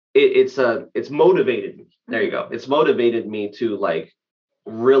it's motivated me. There you go. It's motivated me to like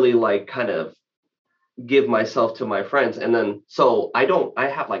really like kind of give myself to my friends. And then so I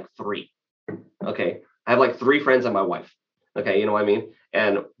have like 3. Okay. I have like 3 friends and my wife. Okay, you know what I mean?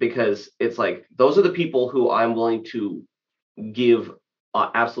 And because it's like those are the people who I'm willing to give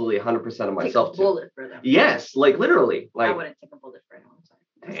absolutely 100% of myself take a bullet for them. Yes, like literally. Like I wouldn't take a bullet for anyone. Sorry.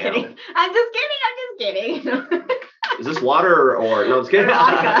 Just kidding. I'm just kidding. Is this water or no? I'm just kidding.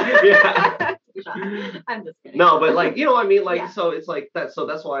 Yeah. I'm just kidding. No, but like you know what I mean. Like so, it's like that. So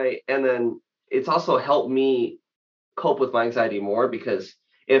that's why. And then it's also helped me cope with my anxiety more because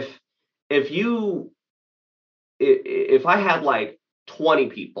if I had like 20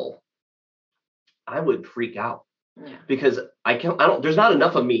 people, I would freak out. Yeah. Because there's not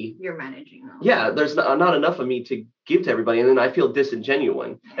enough of me. You're managing them. Yeah, there's not enough of me to give to everybody. And then I feel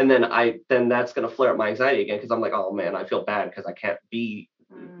disingenuine. And then that's going to flare up my anxiety again. Cause I'm like, oh man, I feel bad because I can't be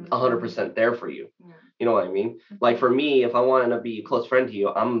 100% there for you. Yeah. You know what I mean? Like for me, if I want to be a close friend to you,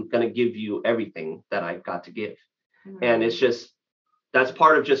 I'm going to give you everything that I've got to give. And it's just, that's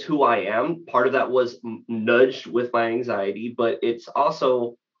part of just who I am. Part of that was nudged with my anxiety, but it's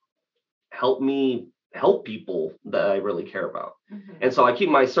also helped me help people that I really care about. And so I keep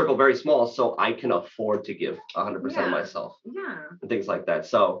my circle very small so I can afford to give 100% of myself. Yeah. And things like that.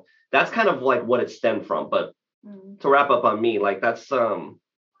 So that's kind of like what it stemmed from. But to wrap up on me, like that's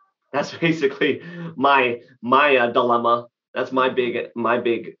basically my dilemma. That's my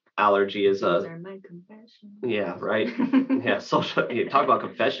big allergy is These are my confessions. Yeah, right. Yeah, social. Talk about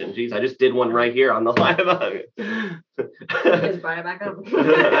confession. Jeez, I just did one right here on the live. You just brought it back up.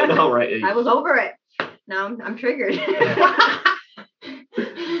 I know, right? I was over it. Now I'm triggered.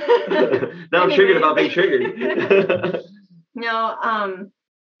 Now I'm triggered about being triggered. No,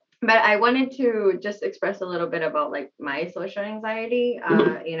 but I wanted to just express a little bit about like my social anxiety.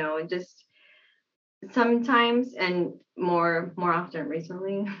 You know, just sometimes and more often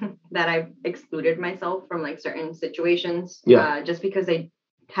recently that I've excluded myself from like certain situations. Just because I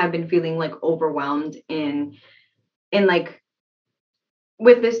have been feeling like overwhelmed in like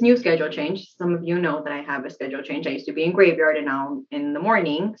with this new schedule change. Some of you know that I have a schedule change. I used to be in graveyard and now I'm in the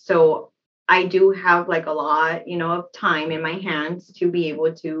morning. So I do have like a lot, you know, of time in my hands to be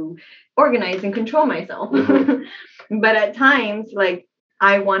able to organize and control myself. But at times, like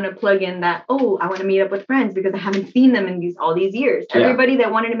I want to plug in that, I want to meet up with friends because I haven't seen them in all these years. Yeah. Everybody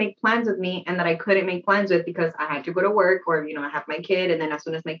that wanted to make plans with me and that I couldn't make plans with because I had to go to work or, you know, I have my kid. And then as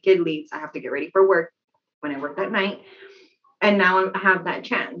soon as my kid leaves, I have to get ready for work when I work at night. And now I have that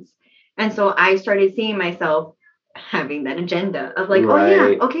chance. And so I started seeing myself having that agenda of like, right. Oh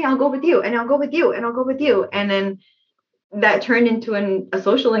yeah, okay, I'll go with you and I'll go with you and I'll go with you. And then that turned into a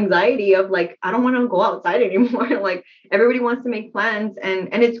social anxiety of like, I don't want to go outside anymore. Like everybody wants to make plans and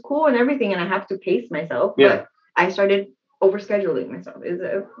it's cool and everything. And I have to pace myself. Yeah. But I started overscheduling myself. Is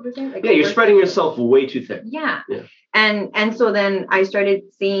it the same? Like, yeah, you're spreading yourself way too thin. Yeah. And so then I started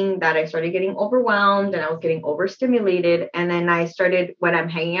seeing that I started getting overwhelmed and I was getting overstimulated. And then I started, when I'm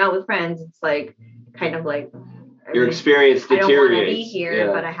hanging out with friends, it's like kind of like your experience deteriorates. I don't want to be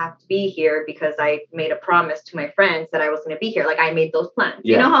here, but I have to be here because I made a promise to my friends that I was going to be here. Like I made those plans.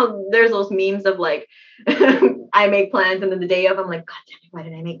 You know how there's those memes of like, I make plans and then the day of I'm like, God damn it, why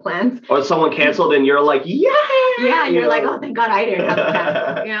did I make plans? Or someone canceled and you're like, yeah, you're like, oh, thank God I didn't have to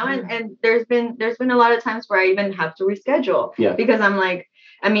cancel. You know, and there's been a lot of times where I even have to reschedule because I'm like,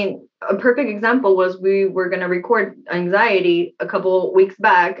 I mean, a perfect example was we were going to record Anxiety a couple weeks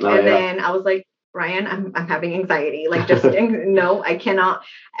back. Then I was like, Ryan, I'm having anxiety. Like just no, I cannot.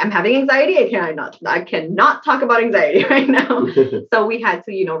 I'm having anxiety. I cannot talk about anxiety right now. So we had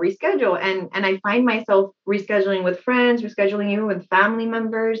to, reschedule. And I find myself rescheduling with friends, rescheduling you with family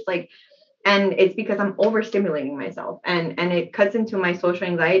members, like, and it's because I'm overstimulating myself, and it cuts into my social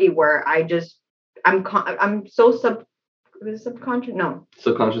anxiety where I'm so subconscious. No,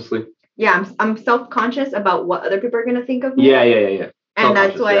 subconsciously. Yeah, I'm self-conscious about what other people are gonna think of me. Yeah. And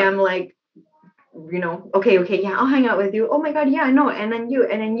that's why I'm like, okay, yeah, I'll hang out with you. Oh my God, yeah, I know. And then you.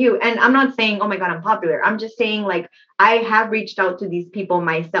 And I'm not saying, oh my God, I'm popular. I'm just saying like I have reached out to these people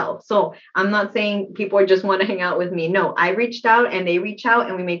myself. So I'm not saying people just want to hang out with me. No, I reached out and they reach out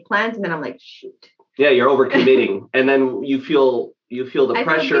and we make plans. And then I'm like, shoot. Yeah, you're overcommitting. And then you feel the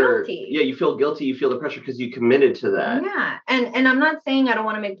pressure. Yeah, you feel guilty. You feel the pressure because you committed to that. Yeah. And I'm not saying I don't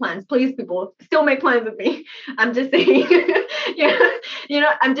want to make plans. Please, people, still make plans with me. I'm just saying,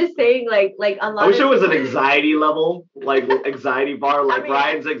 I'm just saying like a lot. I wish there was an anxiety level, like anxiety bar, like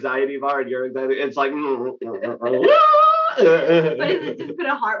Ryan's anxiety bar and your anxiety. It's like, but is it just put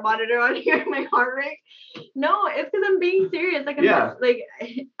a heart monitor on here, my heart rate? No, it's because I'm being serious. Like,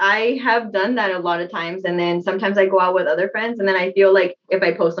 I have done that a lot of times. And then sometimes I go out with other friends and then I feel like if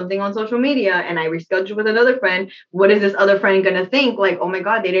I post something on social media and I reschedule with another friend, what is this other friend going to think? Like, oh my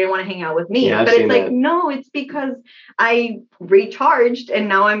God, they didn't want to hang out with me. Yeah, but it's like, no, it's because I recharged and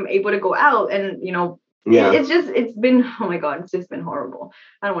now I'm able to go out and, it's been, oh my God, it's just been horrible.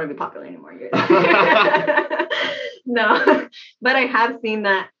 I don't want to be popular anymore. No, but I have seen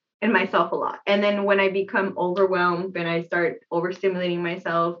that in myself a lot. And then when I become overwhelmed and I start overstimulating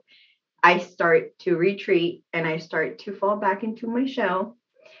myself, I start to retreat and I start to fall back into my shell.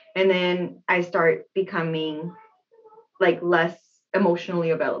 And then I start becoming like less emotionally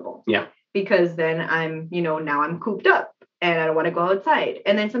available. Yeah. Because then I'm, now I'm cooped up and I don't want to go outside.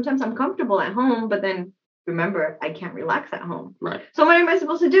 And then sometimes I'm comfortable at home, but then remember, I can't relax at home. Right. So what am I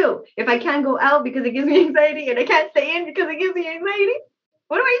supposed to do? If I can't go out because it gives me anxiety and I can't stay in because it gives me anxiety,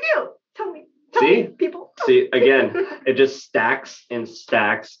 what do I do? Tell me, people. See, again, it just stacks and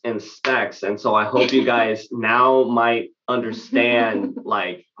stacks and stacks. And so I hope you guys now might understand,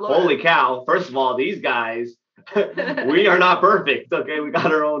 like, holy cow, first of all, these guys, we are not perfect. Okay. We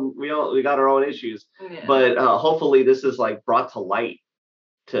got our own issues, but hopefully this is like brought to light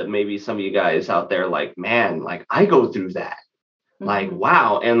to maybe some of you guys out there, like, man, like I go through that, like,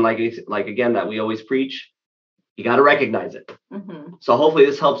 wow. And like again, that we always preach, you got to recognize it. So hopefully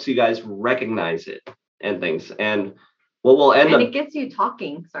this helps you guys recognize it and things. And what will end up, it gets you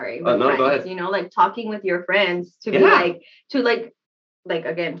talking. Sorry. No, go ahead. Like talking with your friends to be like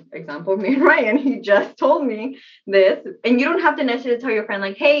again, example, me and Ryan, he just told me this, and you don't have to necessarily tell your friend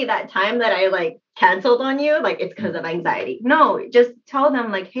like, hey, that time that I like canceled on you, like it's because of anxiety. No, just tell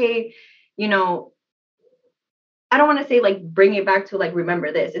them like, hey, I don't want to say like bring it back to like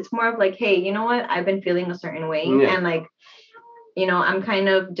remember this. It's more of like, hey, you know what? I've been feeling a certain way, and like, I'm kind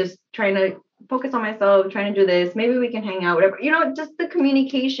of just trying to focus on myself, trying to do this. Maybe we can hang out, whatever. Just the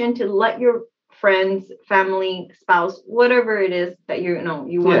communication to let your friends, family, spouse, whatever it is that you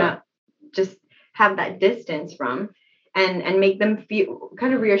want to just have that distance from, and make them feel,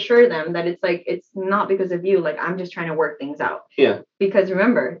 kind of reassure them that it's like, it's not because of you. Like, I'm just trying to work things out. Yeah. Because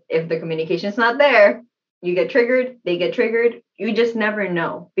remember, if the communication is not there, you get triggered, they get triggered. You just never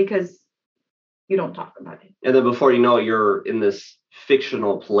know because you don't talk about it. And then before you know it, you're in this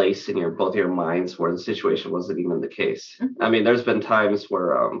fictional place in both your minds where the situation wasn't even the case. I mean, there's been times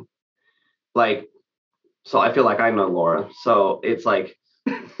where, so I feel like I know Laura. So it's like,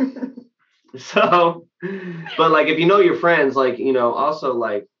 but like, if you know your friends, like, also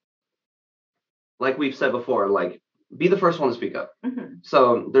like we've said before, like be the first one to speak up.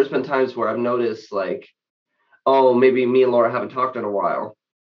 So there's been times where I've noticed like, oh, maybe me and Laura haven't talked in a while.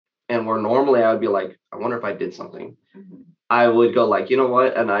 And where normally I would be like, I wonder if I did something. I would go like, you know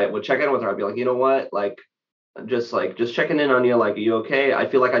what? And I would check in with her. I'd be like, you know what? Just checking in on you. Like, are you okay? I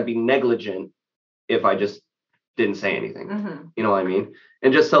feel like I'd be negligent if I just didn't say anything. Mm-hmm. You know what I mean?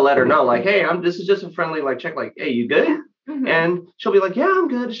 And just to let her know, like, hey, this is just a friendly like check, like, hey, you good? Mm-hmm. And she'll be like, yeah, I'm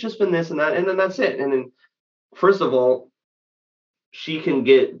good. It's just been this and that, and then that's it. And then first of all, she can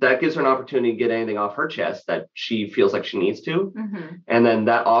gives her an opportunity to get anything off her chest that she feels like she needs to. Mm-hmm. And then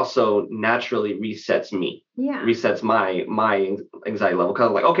that also naturally resets me. Yeah. Resets my anxiety level. Because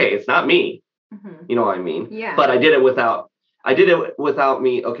I'm like, okay, it's not me. Mm-hmm. You know what I mean? Yeah. But I did it without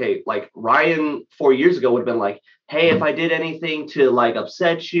me. Okay, like Ryan 4 years ago would have been like, hey, if I did anything to like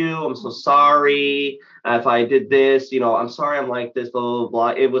upset you, I'm so sorry. If I did this, I'm sorry, I'm like this, blah, blah, blah.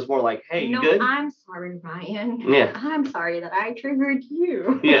 It was more like, hey, you good? I'm sorry, Ryan. Yeah. I'm sorry that I triggered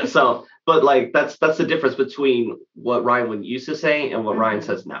you. Yeah, so, but like, that's the difference between what Ryan would used to say and what Mm-hmm. Ryan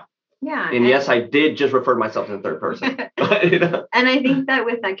says now. Yeah. And yes, I did just refer to myself in the third person. And I think that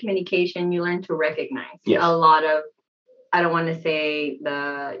with that communication, you learn to recognize a lot of, I don't want to say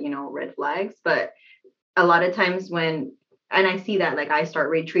the, red flags, but a lot of times and I see that, like, I start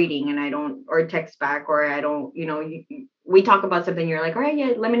retreating and I don't, or text back, or I don't, we talk about something, you're like, all right,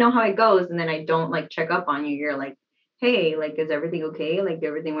 yeah, let me know how it goes. And then I don't like check up on you. You're like, hey, like, is everything okay? Like,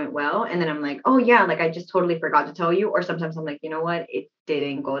 everything went well? And then I'm like, oh yeah, like, I just totally forgot to tell you. Or sometimes I'm like, you know what? It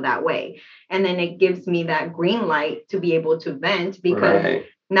didn't go that way. And then it gives me that green light to be able to vent, because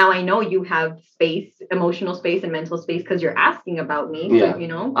now I know you have space, emotional space and mental space, because you're asking about me. Yeah.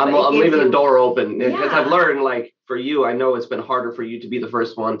 So, I'm leaving the door open, because I've learned, like, for you, I know it's been harder for you to be the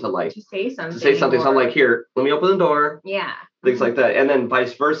first one to like to say something. So I'm like, here, let me open the door. Yeah. Things like that. And then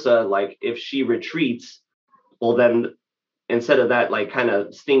vice versa, like if she retreats, well then instead of that, like kind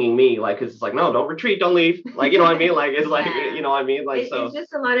of stinging me, like, it's like, no, don't retreat, don't leave. Like, you know what I mean? Like, it's like, you know what I mean? Like, so it's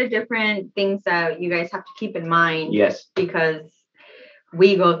just a lot of different things that you guys have to keep in mind. Yes. Because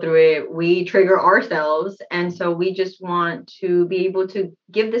we go through it, we trigger ourselves. And so we just want to be able to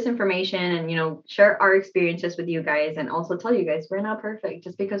give this information and, share our experiences with you guys, and also tell you guys we're not perfect.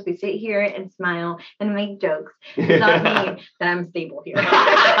 Just because we sit here and smile and make jokes does not mean that I'm stable here.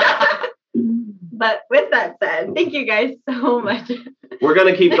 But with that said, thank you guys so much. We're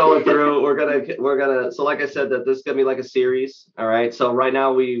going to keep going through. We're going to, so like I said, that this is going to be like a series. All right. So right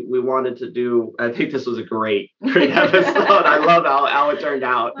now we wanted to do, I think this was a great episode. I love how it turned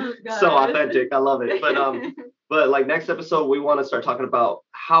out. Oh, so authentic. I love it. But like next episode, we want to start talking about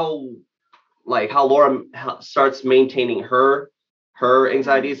how Laura starts maintaining her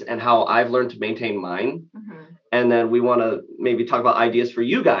anxieties and how I've learned to maintain mine. Mm-hmm. And then we want to maybe talk about ideas for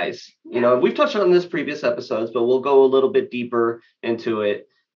you guys. We've touched on this previous episodes, but we'll go a little bit deeper into it.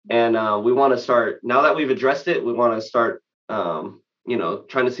 And we want to start, now that we've addressed it, we want to start, trying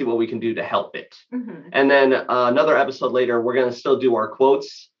to see what we can do to help it. Mm-hmm. And then another episode later, we're going to still do our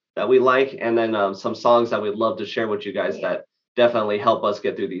quotes that we like, and then some songs that we'd love to share with you guys that definitely help us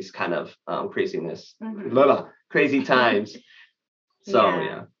get through these kind of craziness, crazy times. So,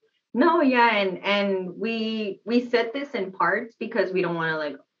 yeah. No, yeah, and we set this in parts because we don't want to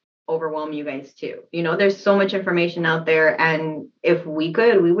like overwhelm you guys too. There's so much information out there, and if we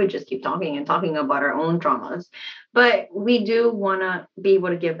could, we would just keep talking about our own traumas. But we do want to be able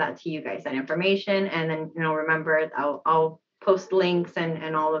to give that to you guys, that information, and then remember, I'll post links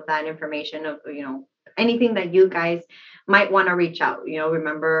and all of that information of anything that you guys might want to reach out.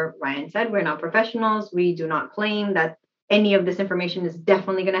 Remember, Ryan said we're not professionals. We do not claim that any of this information is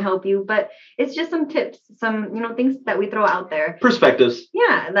definitely going to help you, but it's just some tips, some, things that we throw out there. Perspectives.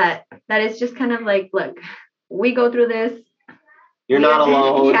 Yeah, that is just kind of like, look, we go through this. You're not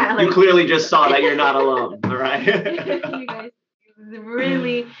alone. Yeah, you clearly just saw that you're not alone. All right. You guys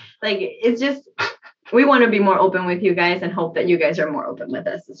really, like, it's just, we want to be more open with you guys and hope that you guys are more open with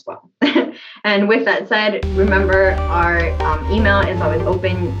us as well. And with that said, remember our email is always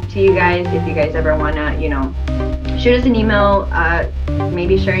open to you guys. If you guys ever want to, shoot us an email,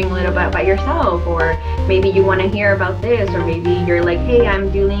 maybe sharing a little bit about yourself, or maybe you want to hear about this, or maybe you're like, hey,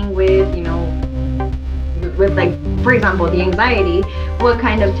 I'm dealing with, with like, for example, the anxiety. What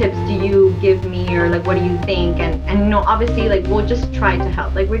kind of tips do you give me, or like, what do you think? And obviously, like, we'll just try to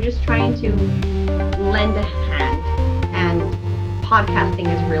help. Like, we're just trying to lend a hand, and podcasting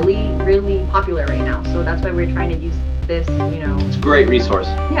is really, really popular right now. So that's why we're trying to use this, It's a great resource.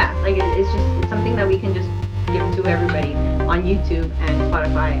 Yeah, like it's something that we can just give to everybody on YouTube and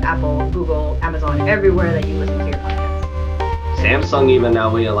Spotify, Apple, Google, Amazon, everywhere that you listen to your podcast. Samsung even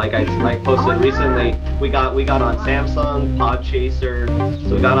now, we I posted recently, we got on Samsung, Podchaser,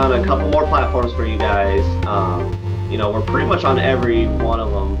 so we got on a couple more platforms for you guys. we're pretty much on every one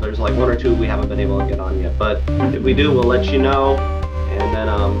of them. There's like one or two we haven't been able to get on yet, but if we do, we'll let you know. And then,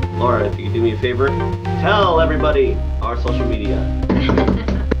 Laura, if you could do me a favor, tell everybody our social media.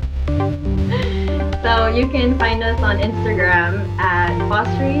 So you can find us on Instagram at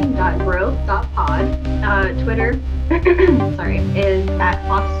fostering.growth.pod. Twitter, sorry, is at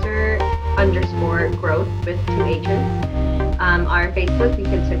foster_growth with 2 H's. Our Facebook, you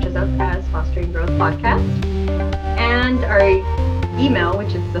can search us up as Fostering Growth Podcast. And our email,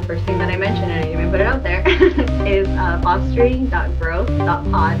 which is the first thing that I mentioned, and I didn't even put it out there, is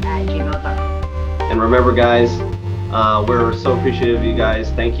fostering.growth.pod@gmail.com. And remember, guys, we're so appreciative of you guys.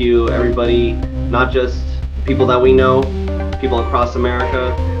 Thank you, everybody, not just people that we know, people across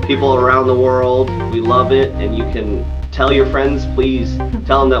America, people around the world. We love it. And you can tell your friends, please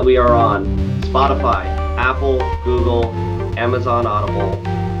tell them that we are on Spotify, Apple, Google, Amazon Audible,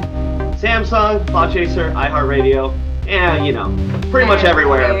 Samsung, Podchaser, iHeartRadio, and pretty much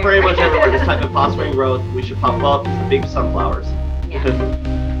everywhere. Pretty much everywhere. Just type in Fostering Growth. We should pop up. It's the big sunflowers. Yeah.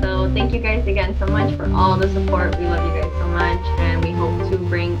 So thank you guys again so much for all the support. We love you guys so much, and we hope to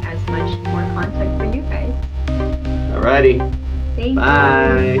bring as much more content for you guys. Alrighty. Thank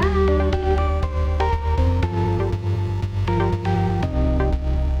Bye. you. Bye.